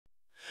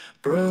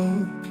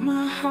Broke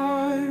my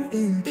heart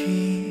in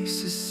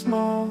pieces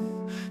small,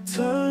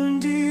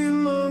 turned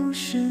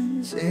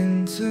emotions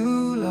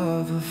into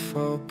lava,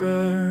 fall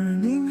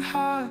burning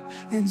hot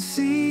and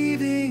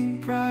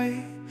seething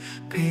bright,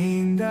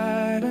 pain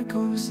that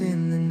echoes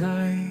in the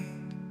night.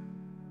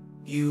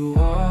 You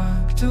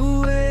walked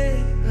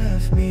away,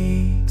 left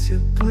me to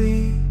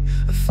bleed,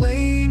 a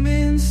flame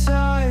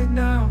inside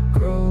now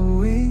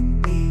growing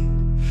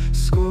deep,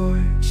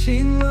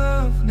 scorching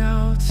love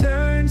now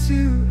turned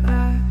to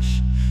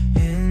ash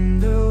in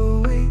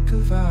the wake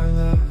of our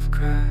love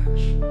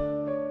crash.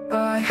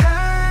 I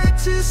had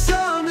to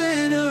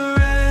summon a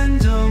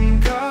random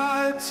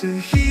god to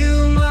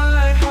heal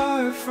my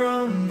heart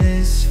from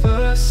this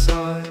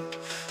facade.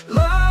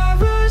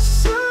 Lava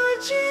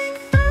surging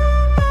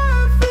through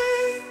my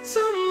veins,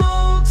 a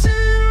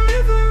molten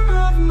river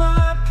of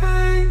my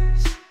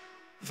pains.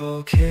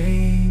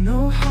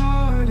 Volcano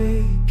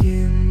heartache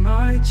in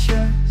my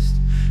chest,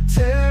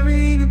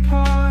 tearing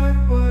apart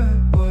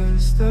what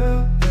was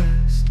the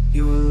best.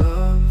 Your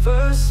love,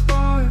 a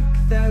spark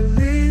that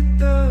lit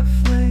the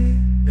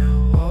flame.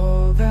 Now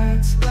all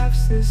that's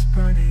left's this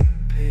burning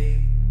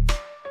pain.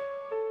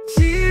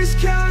 Tears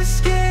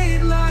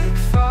cascade like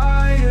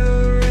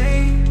fire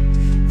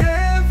rain,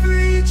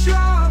 every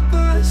drop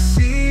a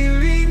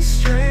searing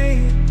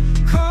strain,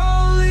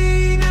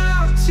 calling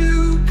out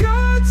to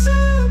gods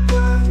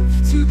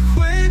above to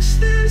quench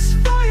this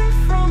fire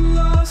from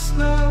lost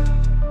love.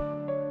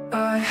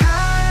 I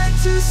had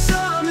to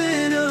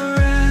summon a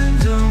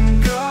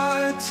random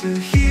god to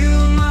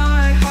heal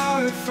my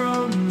heart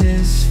from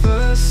this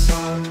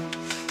facade.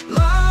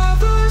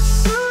 Lava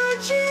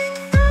surging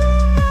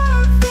through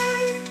my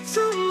veins, a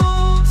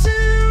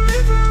molten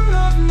river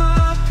of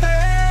my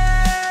pain.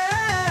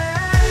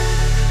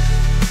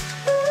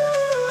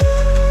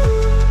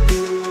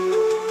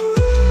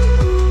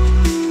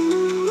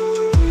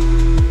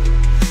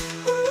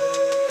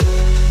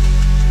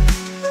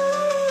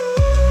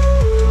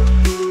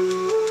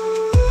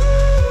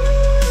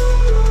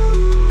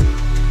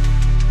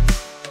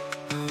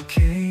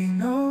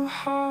 Volcano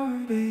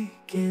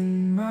heartache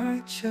in my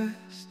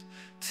chest,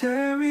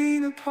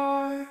 tearing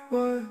apart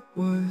what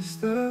was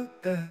the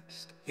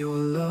best. Your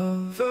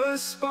love, a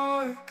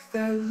spark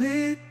that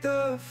lit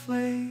the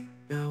flame.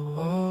 Now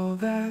all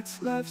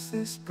that's left's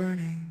this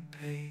burning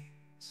pain.